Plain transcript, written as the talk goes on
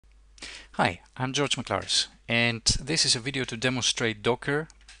Hi, I'm George Magklaras, and this is a video to demonstrate Docker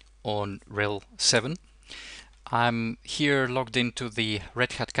on RHEL 7. I'm here logged into the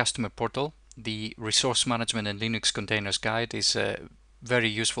Red Hat customer portal. The Resource Management and Linux Containers Guide is a very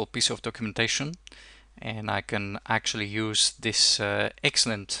useful piece of documentation, and I can actually use this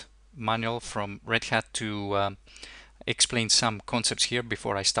excellent manual from Red Hat to explain some concepts here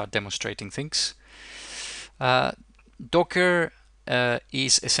before I start demonstrating things. Docker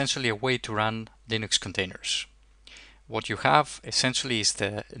is essentially a way to run Linux containers. What you have essentially is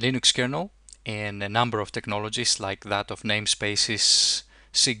the Linux kernel and a number of technologies like that of namespaces,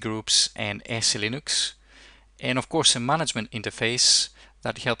 C groups, and SE Linux, and of course a management interface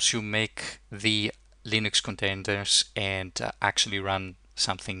that helps you make the Linux containers and actually run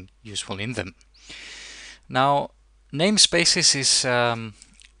something useful in them. Now, namespaces is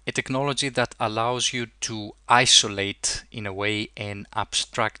a technology that allows you to isolate in a way and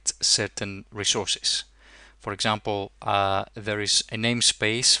abstract certain resources. For example, there is a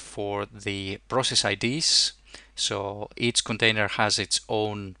namespace for the process IDs. So each container has its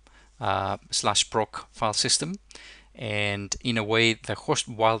own /proc file system. And in a way,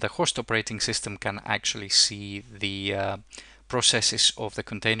 while the host operating system can actually see the processes of the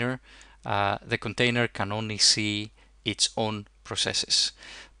container can only see its own processes.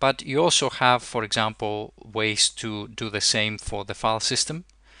 But you also have, for example, ways to do the same for the file system.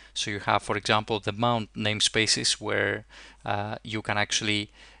 So you have, for example, the mount namespaces where you can actually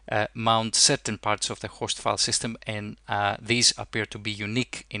mount certain parts of the host file system, and these appear to be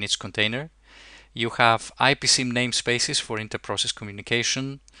unique in its container. You have IPSIM namespaces for inter-process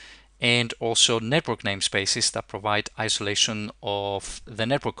communication, and also network namespaces that provide isolation of the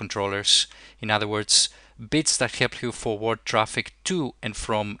network controllers. In other words, bits that help you forward traffic to and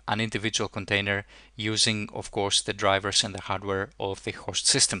from an individual container using, of course, the drivers and the hardware of the host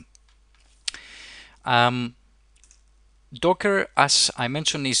system. Docker, as I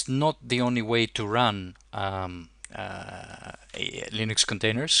mentioned, is not the only way to run Linux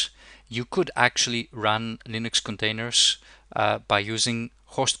containers. You could actually run Linux containers by using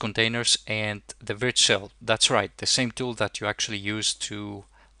host containers and the virtual. That's right, the same tool that you actually use to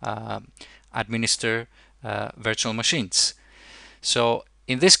administer virtual machines. So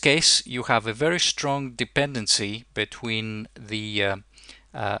in this case, you have a very strong dependency between the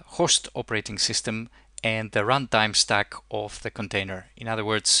host operating system and the runtime stack of the container. In other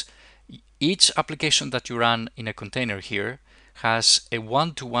words, each application that you run in a container here has a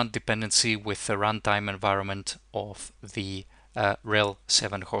one-to-one dependency with the runtime environment of the RHEL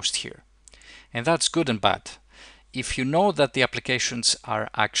 7 host here. And that's good and bad. If you know that the applications are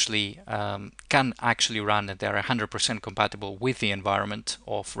actually can actually run and they're 100% compatible with the environment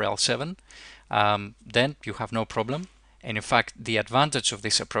of RHEL 7, then you have no problem. And in fact, the advantage of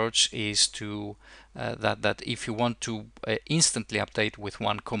this approach is to that if you want to instantly update with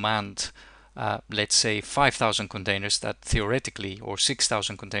one command, let's say 5,000 containers that theoretically, or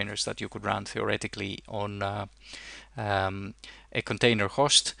 6,000 containers that you could run theoretically on a container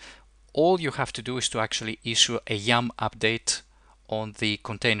host, all you have to do is to actually issue a yum update on the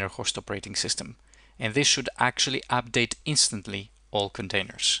container host operating system. And this should actually update instantly all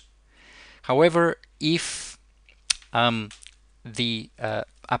containers. However, if the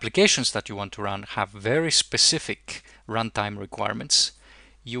applications that you want to run have very specific runtime requirements,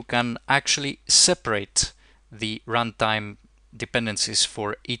 you can actually separate the runtime dependencies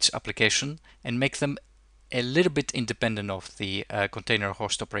for each application and make them a little bit independent of the container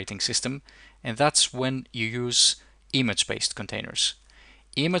host operating system, and that's when you use image-based containers.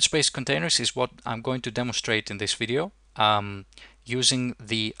 Image-based containers is what I'm going to demonstrate in this video using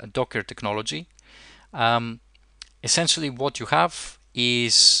the Docker technology. Essentially what you have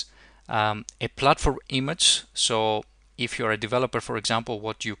is a platform image. So if you're a developer, for example,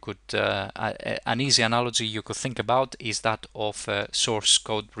 what you could an easy analogy you could think about is that of a source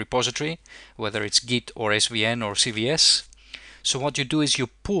code repository, whether it's Git or SVN or CVS. So what you do is you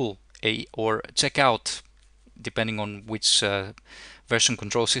pull or check out, depending on which version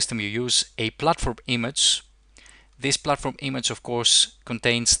control system you use, a platform image. This platform image, of course,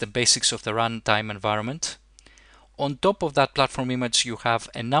 contains the basics of the runtime environment. On top of that platform image, you have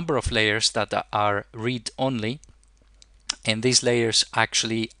a number of layers that are read-only, and these layers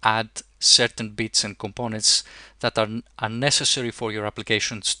actually add certain bits and components that are necessary for your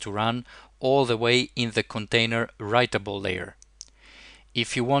applications to run all the way in the container writable layer.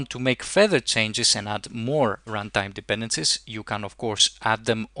 If you want to make further changes and add more runtime dependencies, you can of course add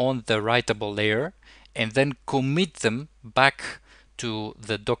them on the writable layer and then commit them back to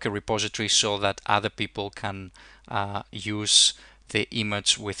the Docker repository so that other people can use the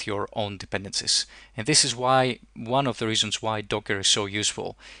image with your own dependencies. And this is why one of the reasons why Docker is so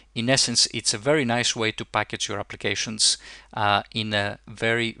useful. In essence, it's a very nice way to package your applications in a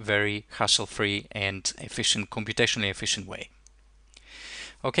very, very hassle-free and efficient, computationally efficient way.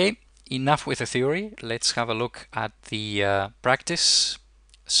 Okay, enough with the theory. Let's have a look at the practice.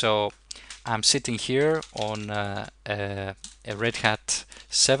 So I'm sitting here on a Red Hat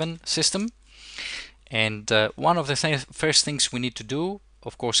 7 system, and one of the first things we need to do,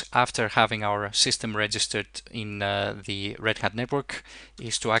 of course, after having our system registered in the Red Hat network,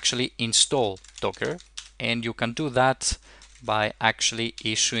 is to actually install Docker. And you can do that by actually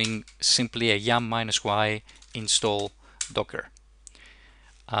issuing simply a yum-y install Docker.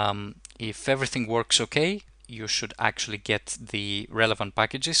 If everything works okay, you should actually get the relevant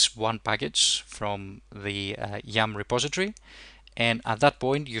packages, one package from the yum repository. And at that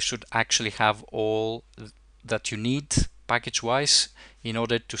point, you should actually have all that you need package-wise in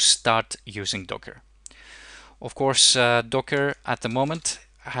order to start using Docker. Of course, Docker at the moment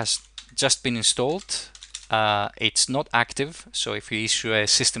has just been installed. It's not active, so if you issue a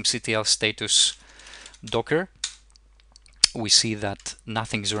systemctl status Docker, we see that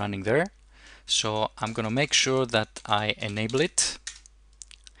nothing's running there. So I'm going to make sure that I enable it,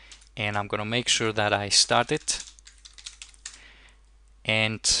 and I'm going to make sure that I start it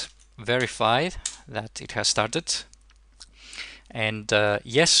and verify that it has started. And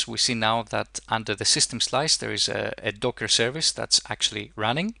yes, we see now that under the system slice there is a Docker service that's actually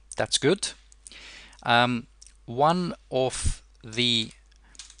running. That's good. One of the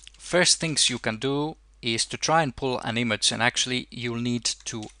first things you can do is to try and pull an image, and actually you'll need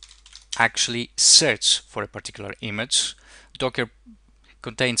to actually search for a particular image. Docker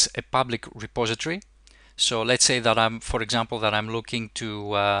contains a public repository. So let's say that for example, that I'm looking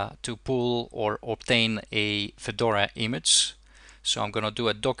to pull or obtain a Fedora image. So I'm going to do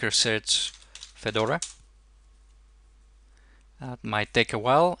a Docker search Fedora. That might take a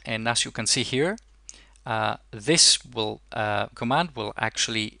while, and as you can see here, this command will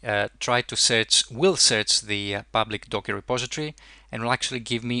actually try to search the public Docker repository, and will actually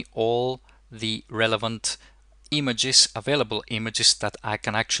give me all the relevant images, available images that I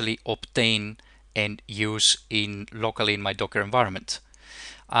can actually obtain and use locally in my Docker environment.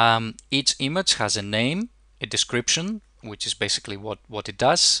 Each image has a name, a description, which is basically what it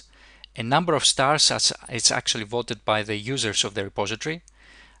does, a number of stars as it's actually voted by the users of the repository,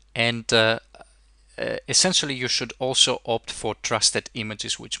 and essentially you should also opt for trusted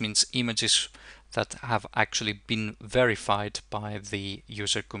images, which means images that have actually been verified by the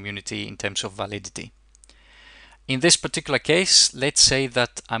user community in terms of validity. In this particular case, let's say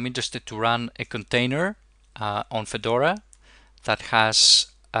that I'm interested to run a container on Fedora that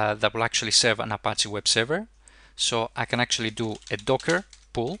will actually serve an Apache web server. So I can actually do a Docker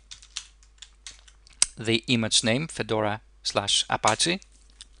pull the image name Fedora/Apache.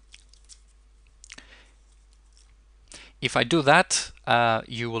 If I do that,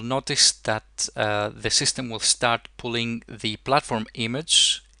 you will notice that the system will start pulling the platform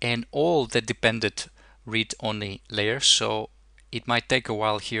image and all the dependent read-only layers. So it might take a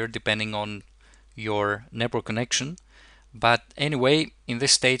while here depending on your network connection. But anyway, in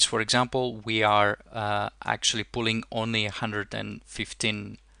this stage, for example, we are actually pulling only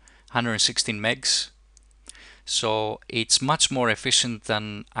 116 megs. So it's much more efficient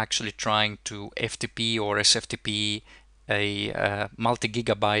than actually trying to FTP or SFTP a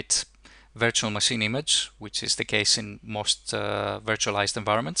multi-gigabyte virtual machine image, which is the case in most virtualized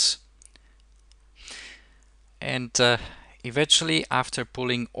environments. And eventually, after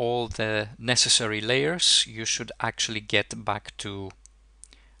pulling all the necessary layers, you should actually get back to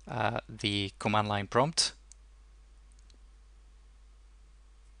the command line prompt.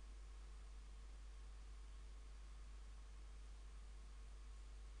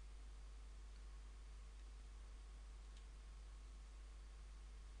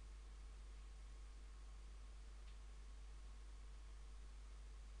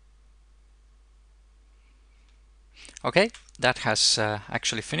 Okay, that has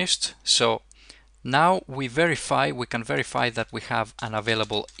actually finished. So now we can verify that we have an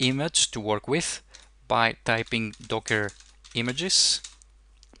available image to work with by typing docker images.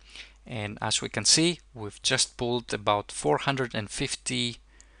 And as we can see, we've just pulled about 450.6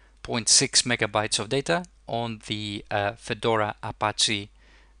 megabytes of data on the Fedora Apache,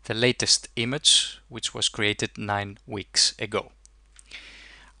 the latest image, which was created 9 weeks ago.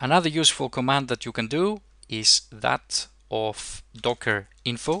 Another useful command that you can do is that of docker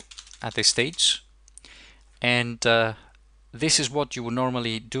info at this stage. And this is what you would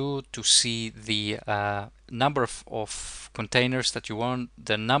normally do to see the number of containers that you want,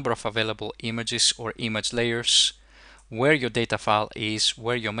 the number of available images or image layers, where your data file is,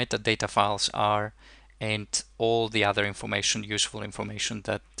 where your metadata files are, and all the other information, useful information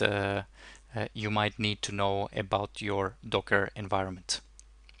that you might need to know about your Docker environment.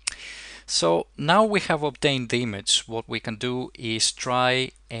 So now we have obtained the image. What we can do is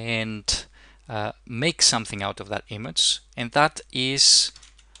try and make something out of that image, and that is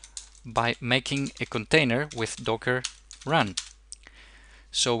by making a container with Docker run.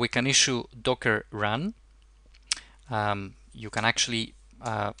 So we can issue Docker run. You can actually,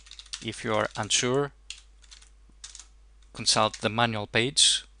 if you are unsure, consult the manual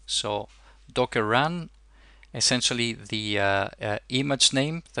page. So Docker run, essentially the image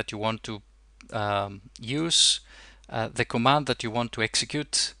name that you want to use, the command that you want to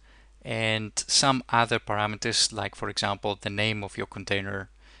execute, and some other parameters like, for example, the name of your container,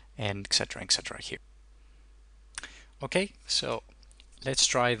 and etc. here. Okay, so let's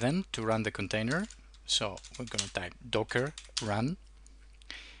try then to run the container. So we're going to type docker run.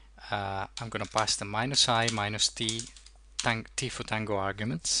 I'm going to pass the -i -t t for tango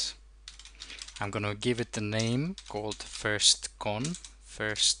arguments. I'm going to give it the name called first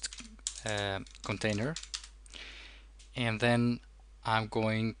container, and then I'm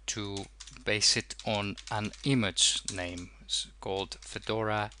going to base it on an image name called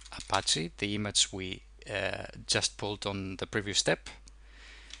Fedora Apache, the image we just pulled on the previous step,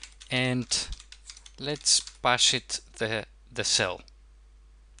 and let's pass it the cell.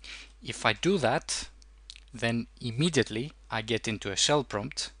 If I do that, then immediately I get into a shell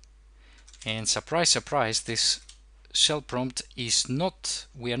prompt, and surprise surprise, this shell prompt is not,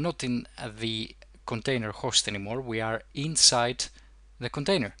 we are not in the container host anymore, we are inside the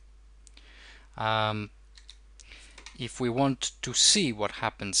container. If we want to see what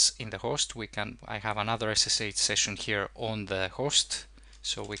happens in the host, we can, I have another SSH session here on the host,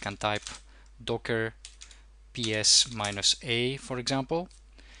 so we can type docker ps-a, for example,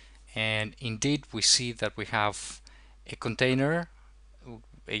 and indeed we see that we have a container,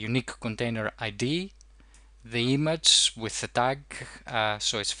 a unique container ID, the image with the tag,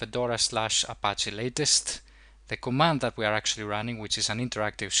 so it's fedora/apache latest, the command that we are actually running, which is an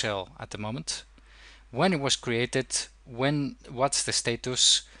interactive shell at the moment, when it was created, what's the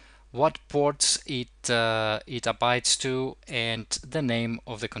status, what ports it abides to, and the name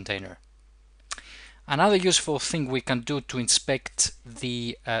of the container. Another useful thing we can do to inspect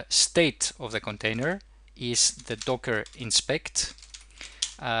the state of the container is the docker inspect.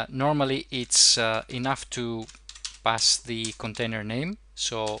 Normally it's enough to pass the container name.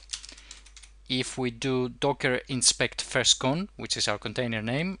 So if we do docker inspect firstcon, which is our container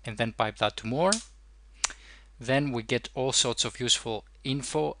name, and then pipe that to more, then we get all sorts of useful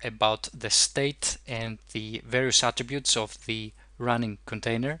info about the state and the various attributes of the running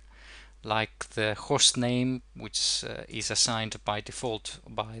container, like the host name, which is assigned by default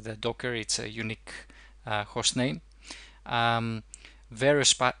by the Docker. It's a unique host name.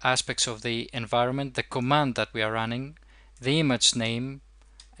 Various aspects of the environment, the command that we are running, the image name,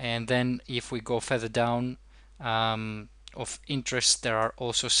 and then if we go further down, of interest, there are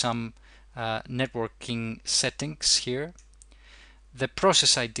also some networking settings here. The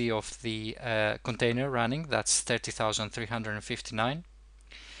process ID of the container running, that's 30,359.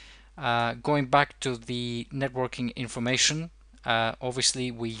 Going back to the networking information,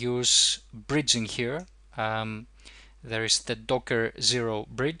 obviously we use bridging here. There is the Docker 0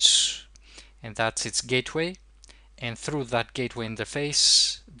 bridge, and that's its gateway, and through that gateway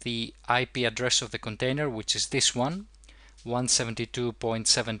interface the IP address of the container, which is this one,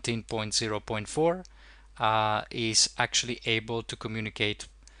 172.17.0.4, is actually able to communicate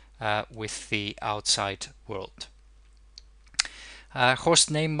with the outside world. Host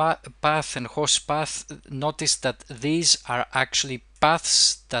name path and host path, notice that these are actually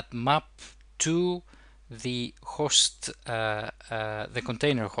paths that map to the host, the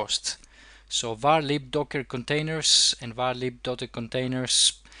container host. So var lib docker containers and var lib docker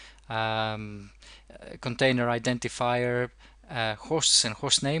containers, container identifier, hosts and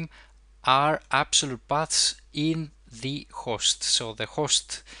host name are absolute paths in the host. So the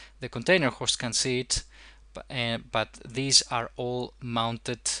host, the container host can see it, but these are all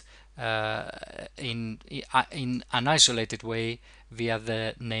mounted in an isolated way via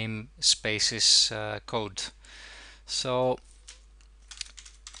the namespaces code. So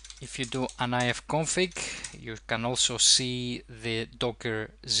if you do an ifconfig, you can also see the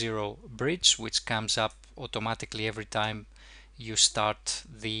Docker 0 bridge, which comes up automatically every time you start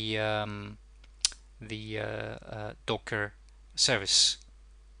the Docker service.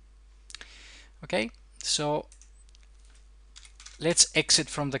 Okay, so let's exit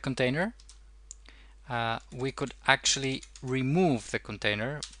from the container. We could actually remove the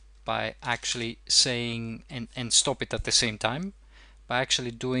container by actually saying and stop it at the same time by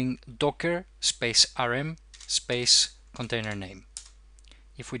actually doing docker space rm space container name.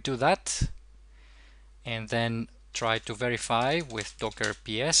 If we do that and then try to verify with docker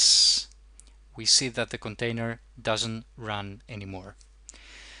ps, we see that the container doesn't run anymore.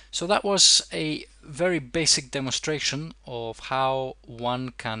 So that was a very basic demonstration of how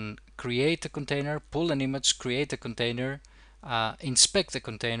one can create a container, pull an image, create a container, inspect the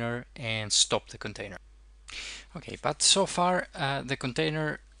container, and stop the container. Okay, but so far the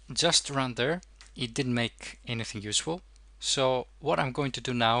container just ran there. It didn't make anything useful. So what I'm going to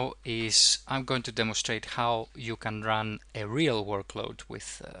do now is I'm going to demonstrate how you can run a real workload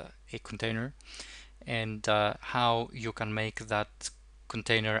with a container, and how you can make that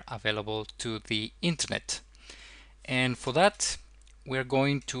container available to the internet. And for that we're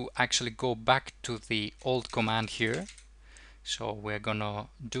going to actually go back to the old command here. So we're gonna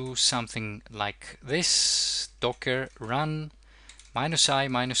do something like this: docker run -i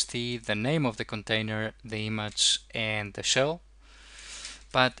 -t, the name of the container, the image, and the shell.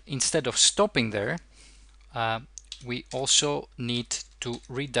 But instead of stopping there, we also need to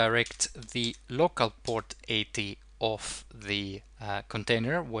redirect the local port 80 of the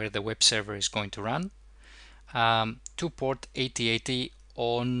container where the web server is going to run to port 8080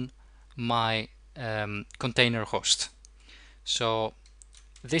 on my container host. So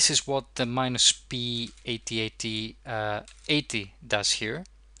this is what the -p 8080 80 does here.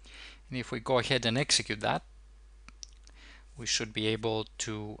 And if we go ahead and execute that, we should be able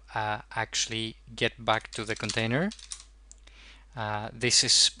to actually get back to the container.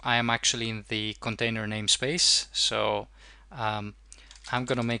 I am actually in the container namespace, so I'm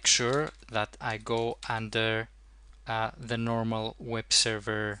gonna make sure that I go under the normal web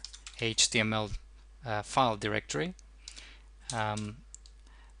server HTML file directory.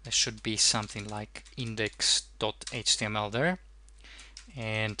 There should be something like index.html there.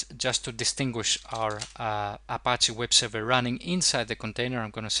 And just to distinguish our Apache web server running inside the container,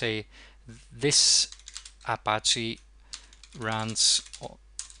 I'm going to say this Apache runs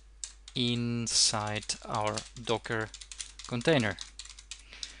inside our Docker container.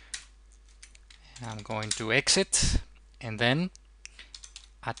 I'm going to exit and then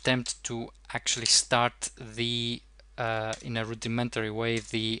attempt to actually start the in a rudimentary way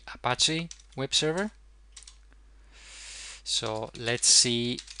the Apache web server. So let's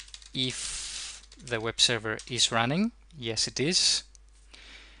see if the web server is running. Yes, it is.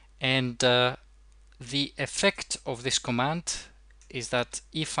 And the effect of this command is that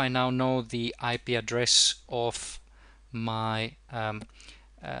if I now know the IP address of my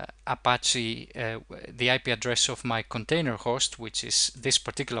Apache, the IP address of my container host, which is this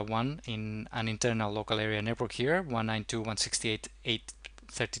particular one in an internal local area network here,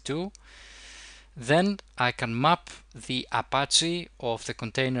 192.168.832, then I can map the Apache of the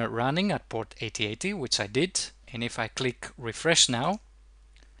container running at port 8080, which I did. And if I click refresh now,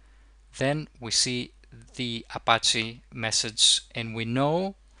 then we see the Apache message, and we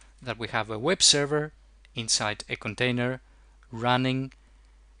know that we have a web server inside a container running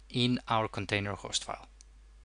in our container host file.